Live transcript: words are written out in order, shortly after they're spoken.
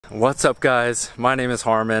What's up guys, my name is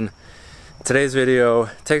Harmon. Today's video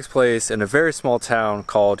takes place in a very small town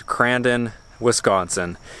called Crandon,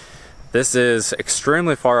 Wisconsin. This is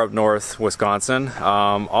extremely far up north Wisconsin,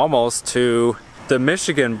 almost to the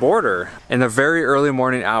Michigan border. In the very early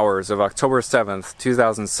morning hours of October 7th,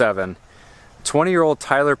 2007, 20-year-old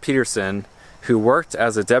Tyler Peterson, who worked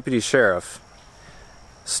as a deputy sheriff,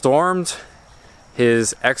 stormed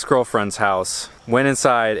his ex-girlfriend's house, went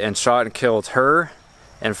inside and shot and killed her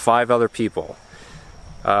and 5 other people.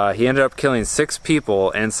 He ended up killing 6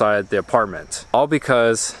 people inside the apartment, all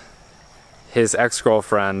because his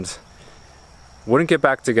ex-girlfriend wouldn't get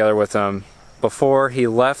back together with him before he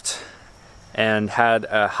left and had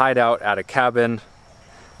a hideout at a cabin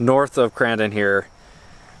north of Crandon here,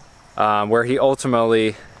 where he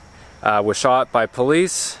ultimately was shot by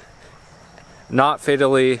police, not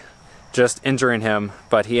fatally, just injuring him,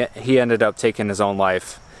 but he ended up taking his own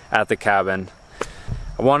life at the cabin.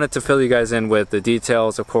 I wanted to fill you guys in with the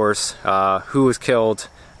details, of course, who was killed,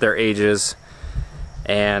 their ages,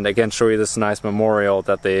 and again show you this nice memorial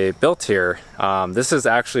that they built here. This is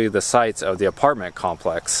actually the site of the apartment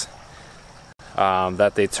complex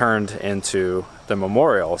that they turned into the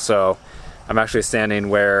memorial. So I'm actually standing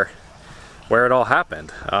where it all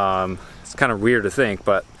happened. It's kind of weird to think,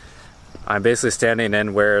 but I'm basically standing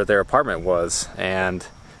in where their apartment was and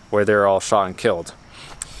where they're all shot and killed.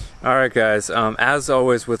 Alright guys, as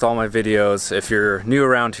always with all my videos, if you're new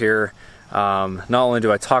around here, not only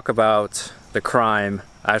do I talk about the crime,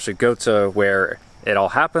 I actually go to where it all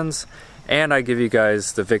happens, and I give you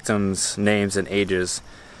guys the victims' names and ages,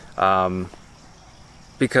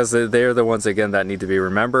 because they're the ones, again, that need to be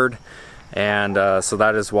remembered. And so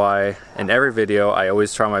that is why in every video I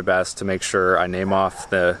always try my best to make sure I name off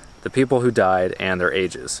the people who died and their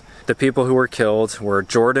ages. The people who were killed were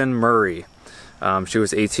Jordan Murray. She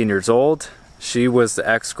was 18 years old. She was the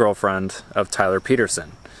ex-girlfriend of Tyler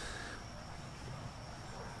Peterson.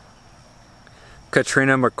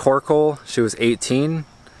 Katrina McCorkle, she was 18.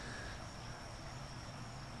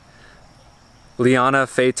 Liana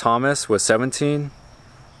Faye Thomas was 17.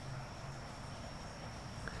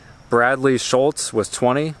 Bradley Schultz was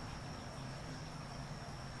 20.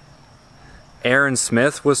 Aaron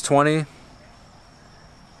Smith was 20.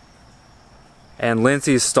 And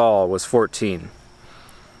Lindsay Stahl was 14.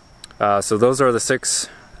 So those are the 6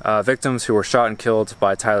 victims who were shot and killed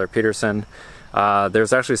by Tyler Peterson.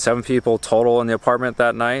 There's actually 7 people total in the apartment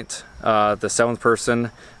that night. The 7th person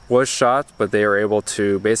was shot, but they were able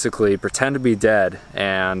to basically pretend to be dead,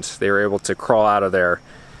 and they were able to crawl out of there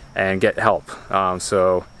and get help.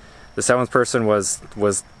 So the 7th person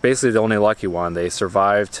was basically the only lucky one. They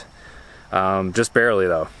survived, just barely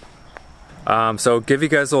though. So give you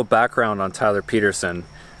guys a little background on Tyler Peterson.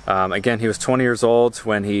 Again, he was 20 years old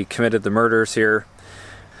when he committed the murders here.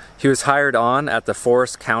 He was hired on at the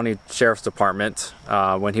Forest County Sheriff's Department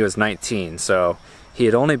when he was 19. So he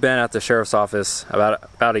had only been at the sheriff's office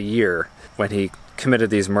about a year when he committed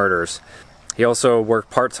these murders. He also worked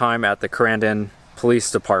part-time at the Crandon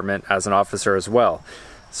Police Department as an officer as well.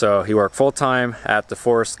 So he worked full-time at the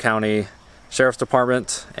Forest County Sheriff's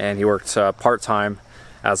Department, and he worked part-time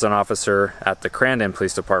as an officer at the Crandon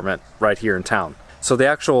Police Department right here in town. So the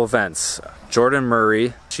actual events: Jordan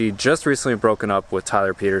Murray, she just recently broken up with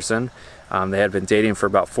Tyler Peterson. They had been dating for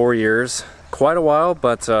about 4 years, quite a while,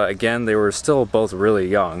 but again, they were still both really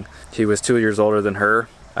young. He was 2 years older than her.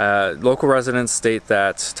 Local residents state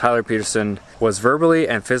that Tyler Peterson was verbally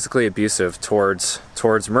and physically abusive towards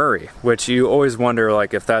Murray, which you always wonder,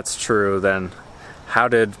 like, if that's true, then how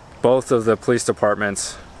did both of the police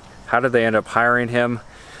departments, how did they end up hiring him?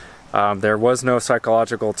 There was no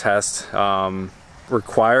psychological test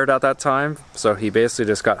required at that time, so he basically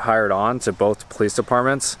just got hired on to both police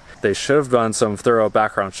departments. They should have done some thorough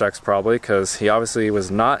background checks probably, because he obviously was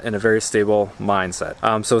not in a very stable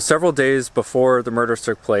mindset. So several days before the murders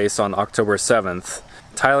took place on October 7th,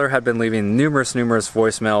 Tyler had been leaving numerous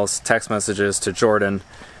voicemails, text messages to Jordan,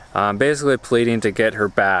 basically pleading to get her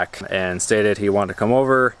back, and stated he wanted to come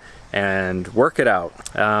over and work it out.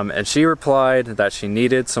 And she replied that she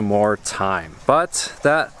needed some more time. But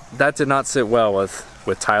that did not sit well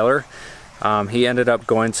with Tyler. He ended up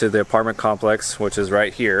going to the apartment complex, which is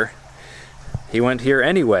right here. He went here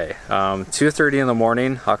anyway. 2:30 in the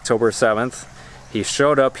morning, October 7th. He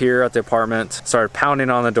showed up here at the apartment, started pounding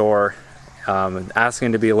on the door, and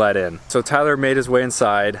asking to be let in. So Tyler made his way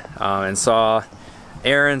inside and saw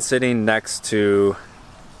Aaron sitting next to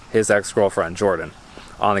his ex-girlfriend, Jordan,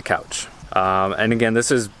 on the couch. And again,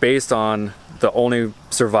 this is based on the only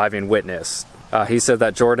surviving witness He said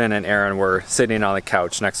that Jordan and Aaron were sitting on the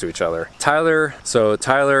couch next to each other. Tyler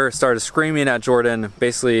started screaming at Jordan,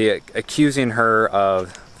 basically accusing her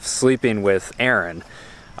of sleeping with Aaron,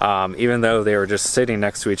 even though they were just sitting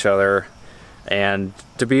next to each other. And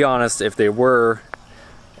to be honest, if they were,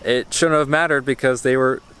 it shouldn't have mattered because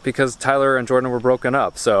Tyler and Jordan were broken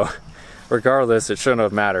up. So regardless, it shouldn't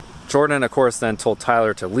have mattered. Jordan, of course, then told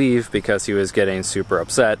Tyler to leave because he was getting super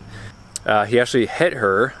upset. He actually hit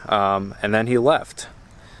her, and then he left.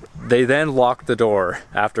 They then locked the door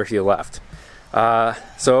after he left.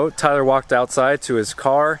 So Tyler walked outside to his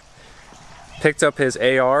car, picked up his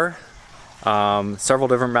AR, several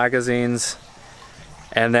different magazines,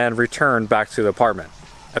 and then returned back to the apartment.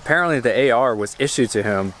 Apparently the AR was issued to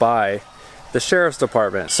him by the sheriff's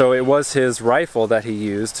department, so it was his rifle that he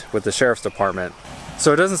used with the sheriff's department.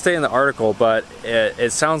 So it doesn't state in the article, but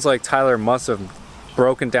it sounds like Tyler must have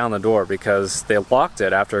broken down the door because they locked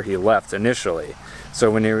it after he left initially.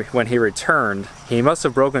 So when he returned, he must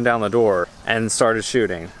have broken down the door and started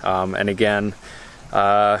shooting. And again,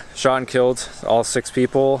 shot and killed all 6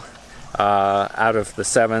 people out of the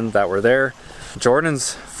 7 that were there.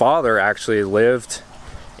 Jordan's father actually lived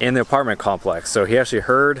in the apartment complex, so he actually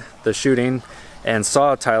heard the shooting and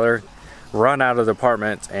saw Tyler run out of the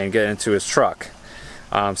apartment and get into his truck.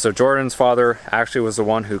 So Jordan's father actually was the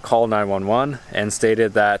one who called 911 and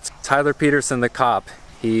stated that Tyler Peterson, the cop,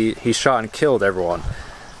 he shot and killed everyone.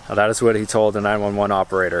 That is what he told the 911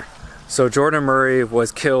 operator. So Jordan Murray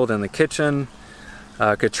was killed in the kitchen.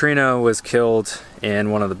 Katrina was killed in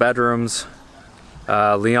one of the bedrooms.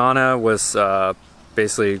 Liana was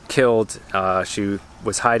basically killed. She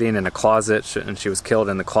was hiding in a closet and she was killed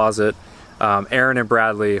in the closet. Aaron and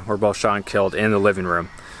Bradley were both shot and killed in the living room.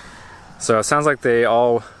 So it sounds like they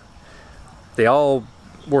all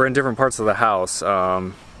were in different parts of the house.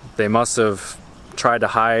 They must have tried to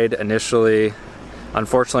hide initially.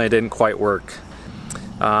 Unfortunately, it didn't quite work.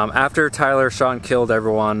 After Tyler shot and killed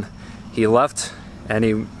everyone, he left and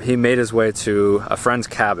he made his way to a friend's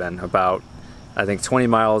cabin about, I think, 20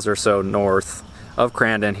 miles or so north of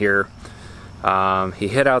Crandon here. He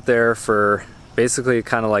hid out there for basically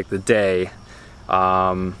kind of like the day.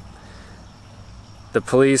 The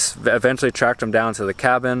police eventually tracked him down to the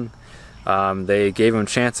cabin. They gave him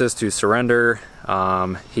chances to surrender.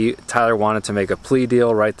 Tyler wanted to make a plea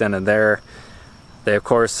deal right then and there. They of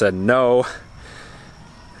course said no.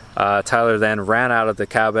 Tyler then ran out of the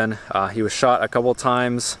cabin. He was shot a couple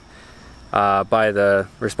times by the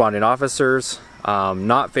responding officers,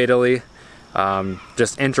 not fatally,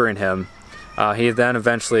 just injuring him. He then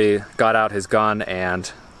eventually got out his gun and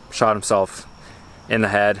shot himself in the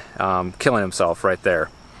head, killing himself right there.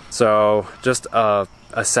 So just a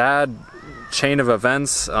sad chain of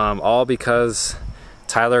events, all because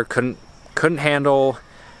Tyler couldn't handle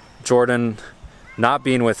Jordan not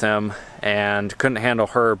being with him and couldn't handle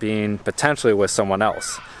her being potentially with someone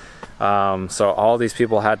else. So all these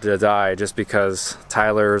people had to die just because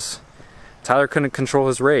Tyler couldn't control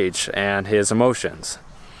his rage and his emotions,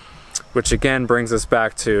 which again brings us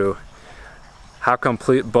back to how come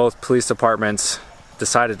both police departments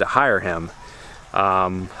decided to hire him.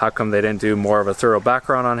 How come they didn't do more of a thorough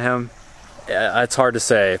background on him? It's hard to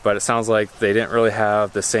say, but it sounds like they didn't really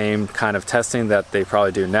have the same kind of testing that they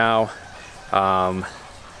probably do now.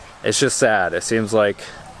 It's just sad. It seems like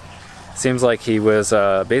he was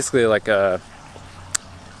basically like a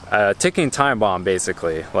ticking time bomb,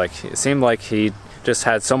 basically. Like, it seemed like he just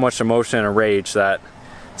had so much emotion and rage that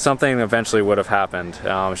something eventually would have happened.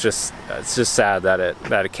 It's just sad that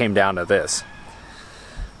it came down to this.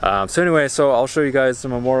 So anyway, so I'll show you guys the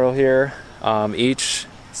memorial here. Each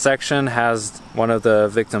section has one of the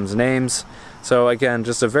victims' names. So again,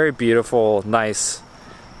 just a very beautiful, nice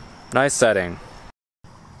setting.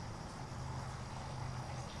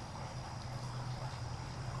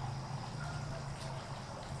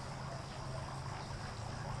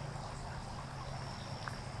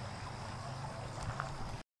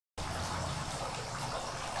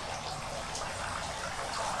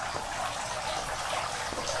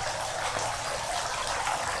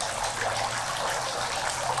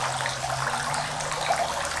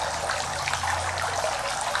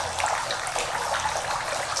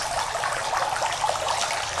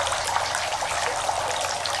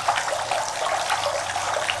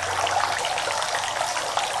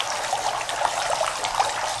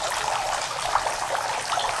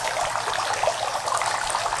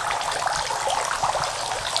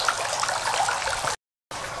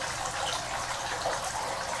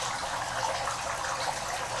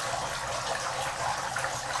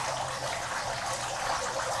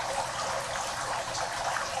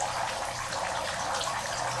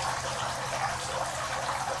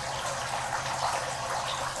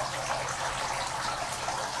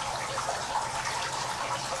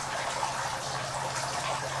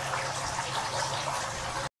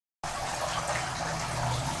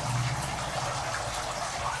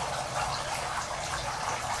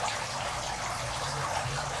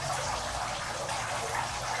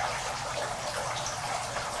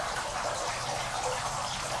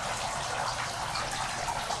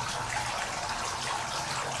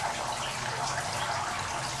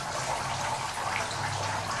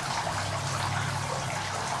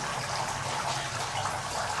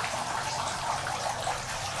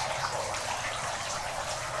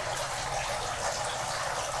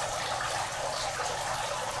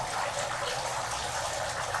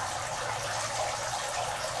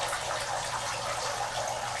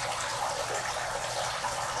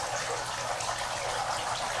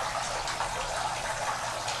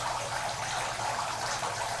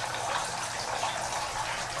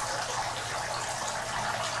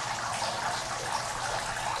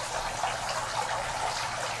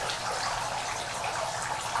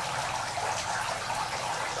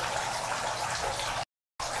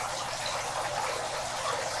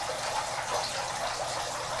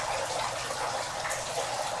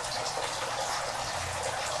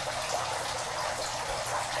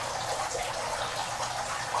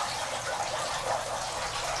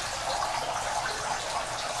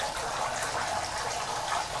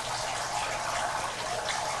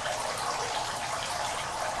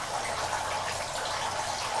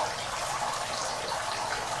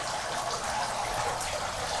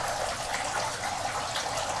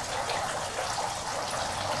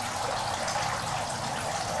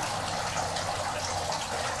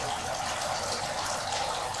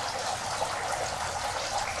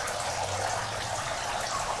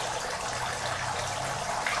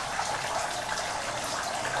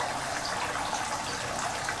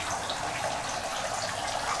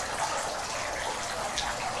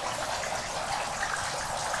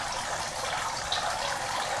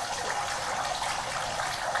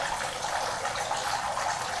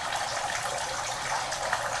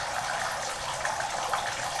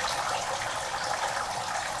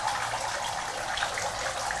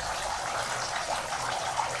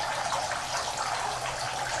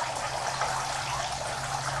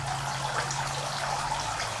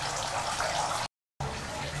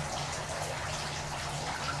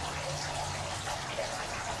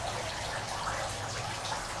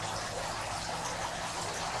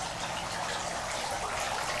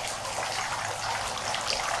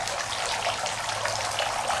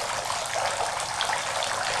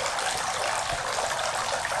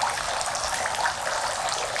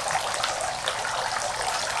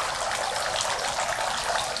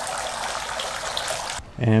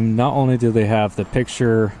 And not only do they have the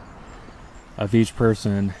picture of each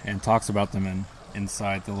person and talks about them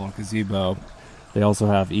inside the little gazebo, they also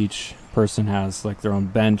have each person has like their own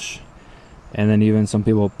bench, and then even some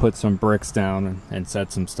people put some bricks down and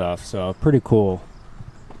set some stuff. So pretty cool.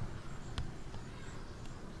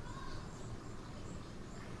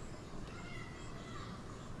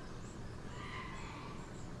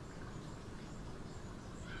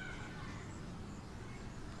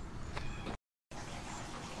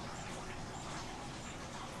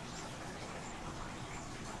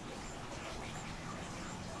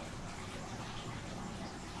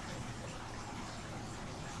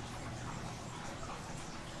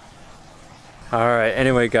 Alright,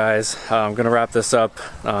 anyway guys, I'm gonna wrap this up.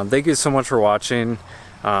 Thank you so much for watching.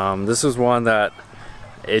 This was one that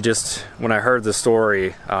when I heard the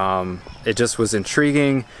story, it just was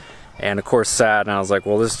intriguing and of course sad, and I was like,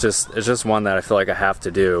 well, it's just one that I feel like I have to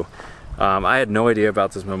do. I had no idea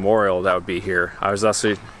about this memorial that would be here. I was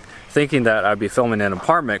actually thinking that I'd be filming an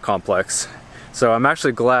apartment complex, so I'm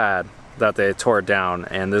actually glad that they tore it down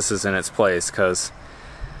and this is in its place, because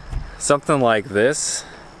something like this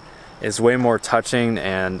is way more touching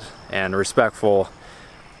and respectful,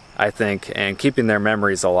 I think, and keeping their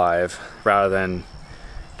memories alive rather than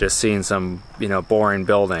just seeing some, you know, boring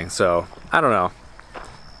building. So I don't know,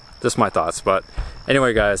 just my thoughts. But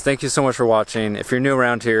anyway guys, thank you so much for watching. If you're new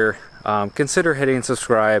around here, consider hitting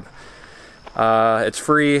subscribe. It's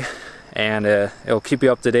free and it'll keep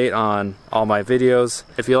you up to date on all my videos.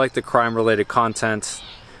 If you like the crime related content,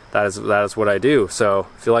 that is what I do. So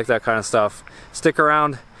if you like that kind of stuff, stick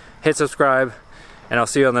around, hit subscribe, and I'll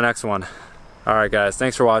see you on the next one. Alright guys,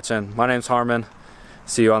 thanks for watching. My name's Harmon.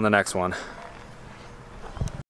 See you on the next one.